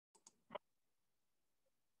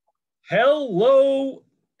Hello,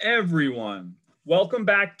 everyone. Welcome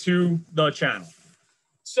back to the channel.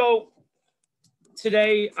 So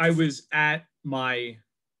today I was at my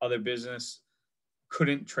other business,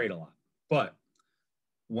 couldn't trade a lot. But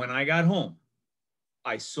when I got home,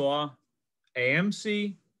 I saw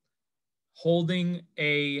AMC holding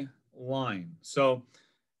a line. So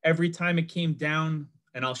every time it came down,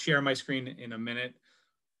 and I'll share my screen in a minute,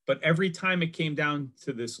 but every time it came down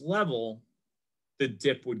to this level, the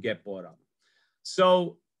dip would get bought up.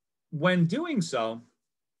 So when doing so,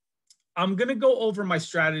 I'm going to go over my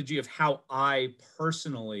strategy of how I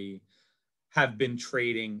personally have been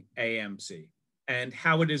trading AMC and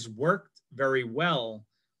how it has worked very well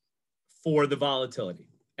for the volatility.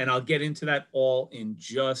 And I'll get into that all in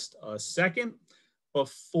just a second.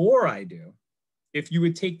 Before I do, if you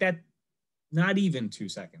would take that, not even 2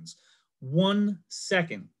 seconds, 1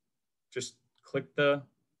 second, just click the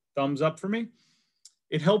thumbs up for me.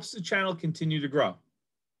 It helps the channel continue to grow.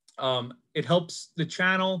 It helps the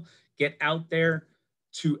channel get out there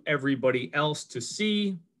to everybody else to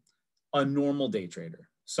see a normal day trader,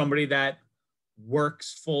 somebody that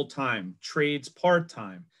works full-time, trades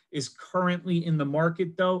part-time, is currently in the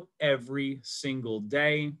market though every single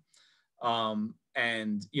day.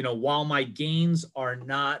 And while my gains are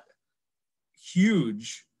not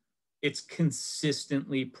huge, it's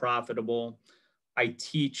consistently profitable. I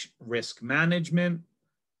teach risk management.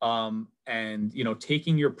 And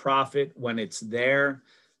taking your profit when it's there,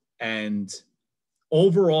 and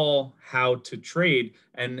overall how to trade.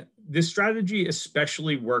 And this strategy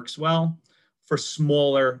especially works well for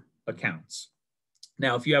smaller accounts.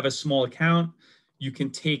 Now, if you have a small account, you can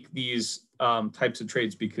take these types of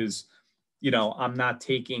trades because I'm not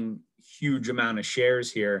taking huge amount of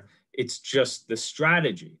shares here. It's just the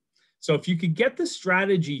strategy. So if you could get the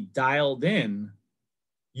strategy dialed in,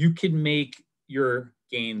 you can make your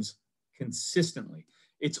gains consistently.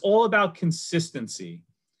 It's all about consistency.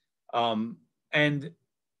 And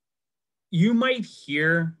you might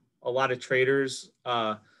hear a lot of traders,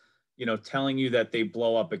 telling you that they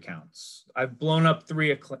blow up accounts. I've blown up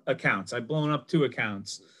 3 accounts. I've blown up 2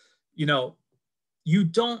 accounts. You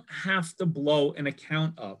don't have to blow an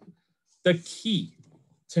account up. The key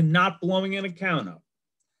to not blowing an account up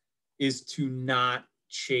is to not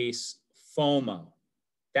chase FOMO.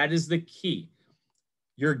 That is the key.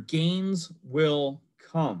 Your gains will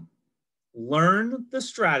come. Learn the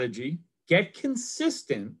strategy, get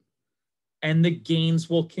consistent, and the gains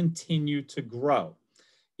will continue to grow.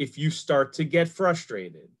 If you start to get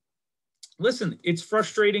frustrated, listen, it's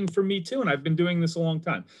frustrating for me too, and I've been doing this a long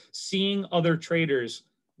time, seeing other traders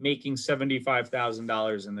making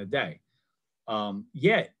 $75,000 in a day.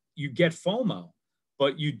 Yet you get FOMO,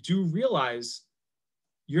 but you do realize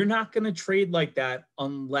you're not going to trade like that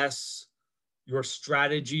unless your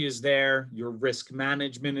strategy is there, your risk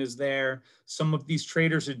management is there. Some of these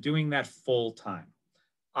traders are doing that full time.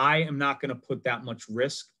 I am not going to put that much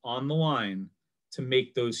risk on the line to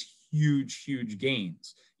make those huge, huge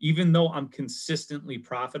gains. Even though I'm consistently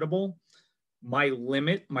profitable, my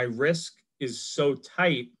limit, my risk is so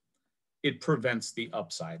tight, it prevents the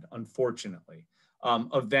upside, unfortunately.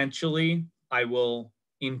 Eventually, I will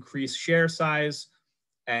increase share size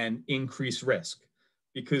and increase risk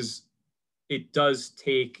because it does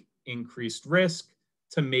take increased risk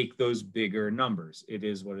to make those bigger numbers. It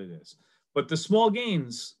is what it is. But the small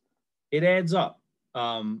gains, it adds up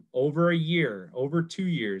over a year, over 2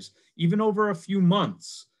 years, even over a few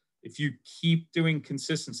months. If you keep doing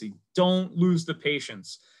consistency, don't lose the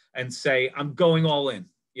patience and say, I'm going all in.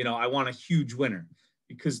 I want a huge winner,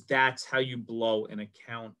 because that's how you blow an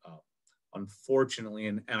account up, unfortunately.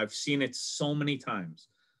 And I've seen it so many times.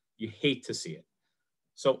 You hate to see it.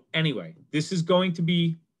 So anyway, this is going to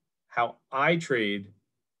be how I trade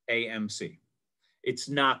AMC. It's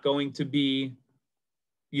not going to be,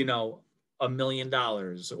 $1 million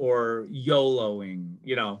or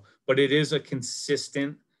YOLOing, but it is a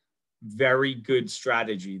consistent, very good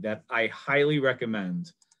strategy that I highly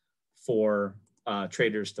recommend for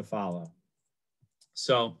traders to follow.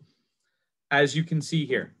 So as you can see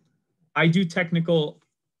here, I do technical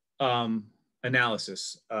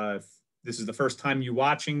analysis. If this is the first time you're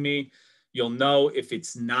watching me, you'll know. If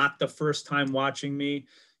it's not the first time watching me,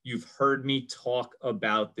 you've heard me talk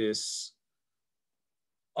about this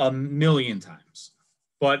a million times,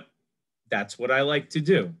 but that's what I like to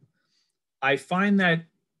do. I find that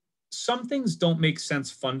some things don't make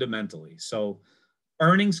sense fundamentally. So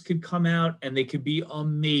earnings could come out and they could be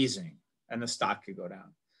amazing and the stock could go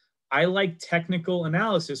down. I like technical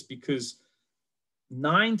analysis because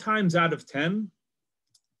 9 times out of 10,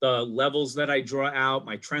 the levels that I draw out,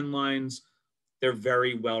 my trend lines, they're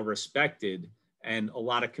very well respected. And a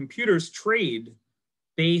lot of computers trade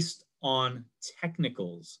based on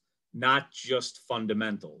technicals, not just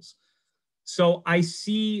fundamentals. So I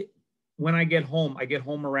see when I get home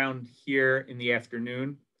around here in the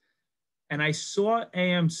afternoon, and I saw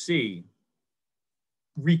AMC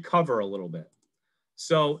recover a little bit.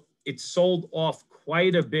 So it sold off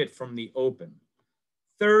quite a bit from the open.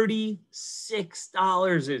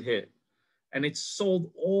 $36 it hit, and it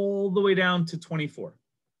sold all the way down to 24.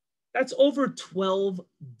 That's over $12.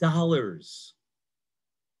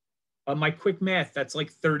 My quick math, that's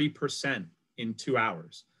like 30% in 2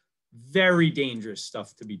 hours. Very dangerous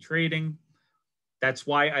stuff to be trading. That's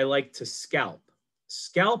why I like to scalp.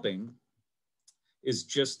 Scalping is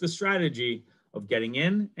just the strategy of getting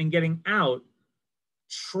in and getting out,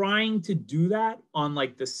 trying to do that on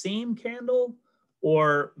like the same candle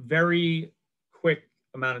or very quick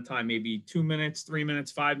amount of time, maybe 2 minutes, 3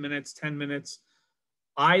 minutes, 5 minutes, 10 minutes.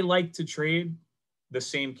 I like to trade the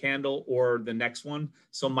same candle or the next one.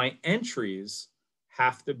 So my entries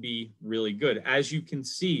have to be really good. As you can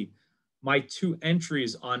see, my 2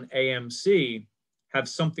 entries on AMC have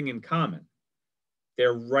something in common.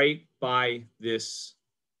 They're right by this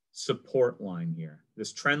support line here.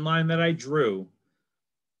 This trend line that I drew,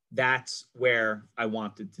 that's where I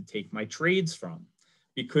wanted to take my trades from,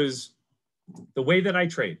 because the way that I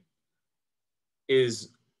trade is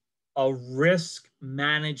a risk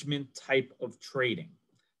management type of trading.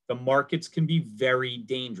 The markets can be very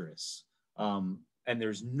dangerous. And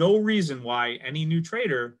there's no reason why any new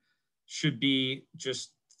trader should be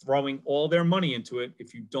just throwing all their money into it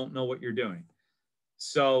if you don't know what you're doing.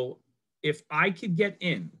 So if I could get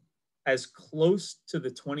in as close to the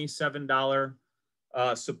 $27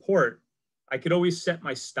 support, I could always set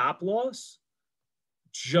my stop loss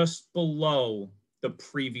just below the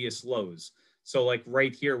previous lows. So like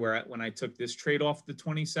right here, where when I took this trade off the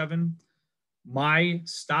 27, my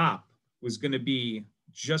stop was going to be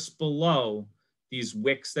just below these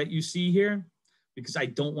wicks that you see here, because I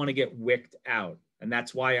don't want to get wicked out. And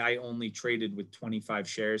that's why I only traded with 25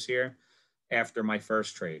 shares here after my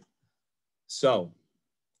first trade. So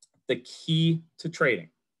the key to trading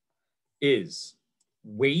is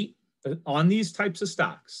wait on these types of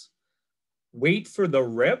stocks. Wait for the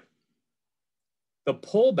rip, the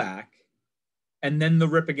pullback, and then the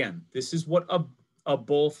rip again. This is what a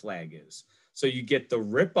bull flag is. So you get the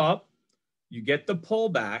rip up, you get the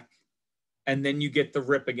pullback, and then you get the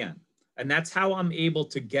rip again. And that's how I'm able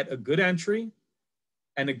to get a good entry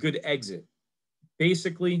and a good exit,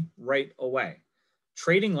 basically right away.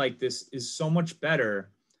 Trading like this is so much better.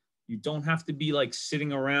 You don't have to be like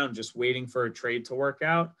sitting around just waiting for a trade to work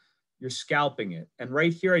out. You're scalping it. And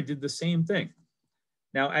right here, I did the same thing.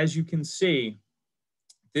 Now, as you can see,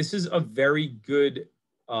 this is a very good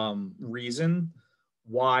reason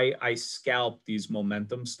why I scalp these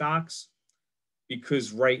momentum stocks,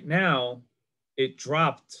 because right now it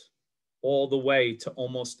dropped all the way to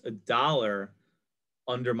almost $1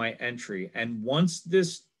 under my entry. And once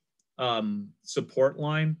this support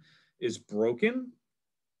line is broken,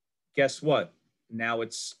 guess what? Now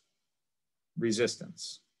it's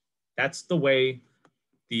resistance. That's the way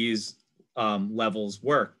these levels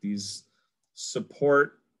work, these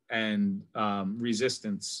support and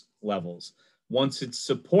resistance levels. Once it's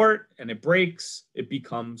support and it breaks, it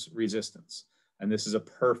becomes resistance. And this is a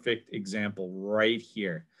perfect example right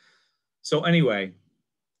here. So anyway,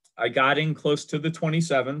 I got in close to the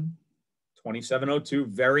 27.02,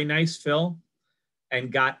 very nice fill,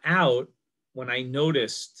 and got out when I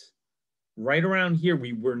noticed right around here,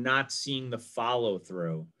 we were not seeing the follow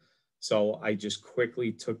through. So I just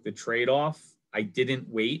quickly took the trade off. I didn't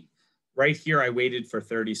wait. Right here, I waited for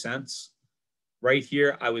 30 cents. Right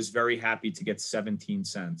here, I was very happy to get 17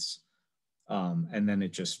 cents. And then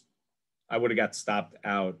it just, I would have got stopped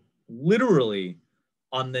out literally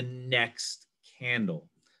on the next candle.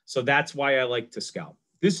 So that's why I like to scalp.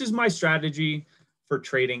 This is my strategy for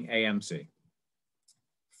trading AMC.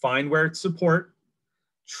 Find where it's support.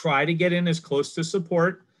 Try to get in as close to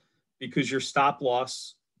support, because your stop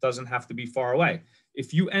loss doesn't have to be far away.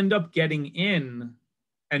 If you end up getting in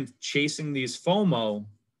and chasing these FOMO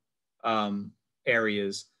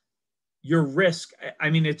areas, your risk, I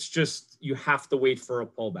mean, it's just, you have to wait for a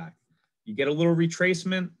pullback. You get a little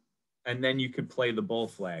retracement, and then you could play the bull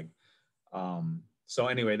flag. So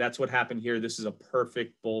anyway, that's what happened here. This is a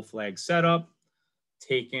perfect bull flag setup,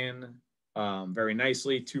 taken very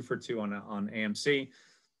nicely, 2 for 2 on AMC.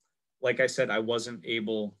 Like I said, I wasn't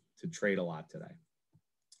able to trade a lot today.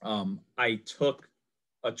 I took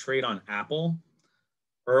a trade on Apple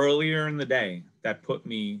earlier in the day that put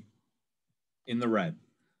me in the red.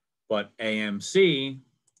 but AMC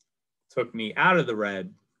took me out of the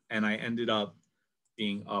red, and I ended up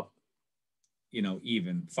being up,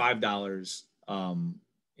 even $5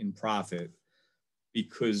 in profit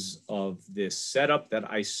because of this setup that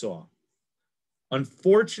I saw.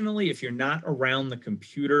 Unfortunately, if you're not around the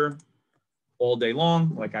computer all day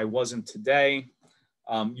long, like I wasn't today,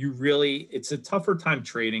 it's a tougher time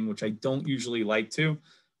trading, which I don't usually like to,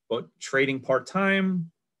 but trading part-time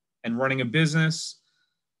and running a business,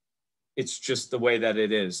 it's just the way that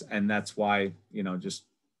it is. And that's why, just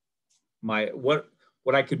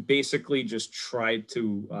what I could basically just try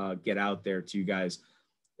to get out there to you guys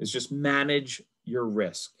is just manage your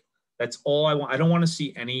risk. That's all I want. I don't want to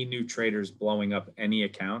see any new traders blowing up any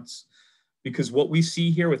accounts, because what we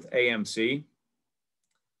see here with AMC,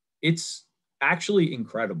 it's actually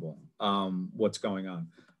incredible what's going on.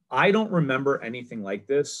 I don't remember anything like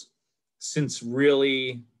this since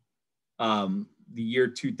really the year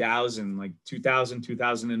 2000, like 2000,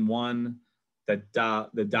 2001,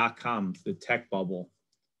 the dot-com, the tech bubble.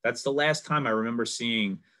 That's the last time I remember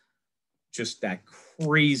seeing just that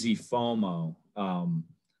crazy FOMO.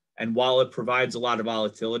 And while it provides a lot of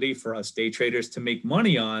volatility for us day traders to make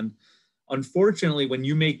money on, unfortunately, when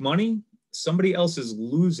you make money, somebody else is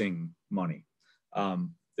losing money.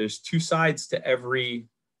 There's two sides to every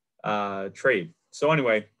trade. So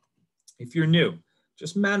anyway, if you're new,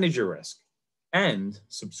 just manage your risk and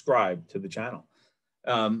subscribe to the channel.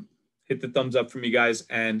 Hit the thumbs up from you guys,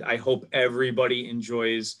 and I hope everybody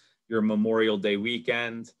enjoys your Memorial Day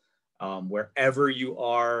weekend. Wherever you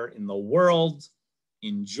are in the world,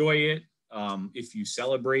 enjoy it if you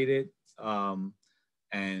celebrate it.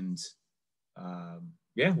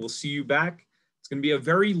 Yeah, we'll see you back. It's going to be a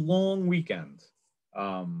very long weekend.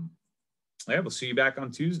 Yeah, we'll see you back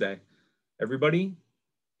on Tuesday. Everybody,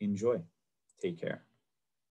 enjoy. Take care.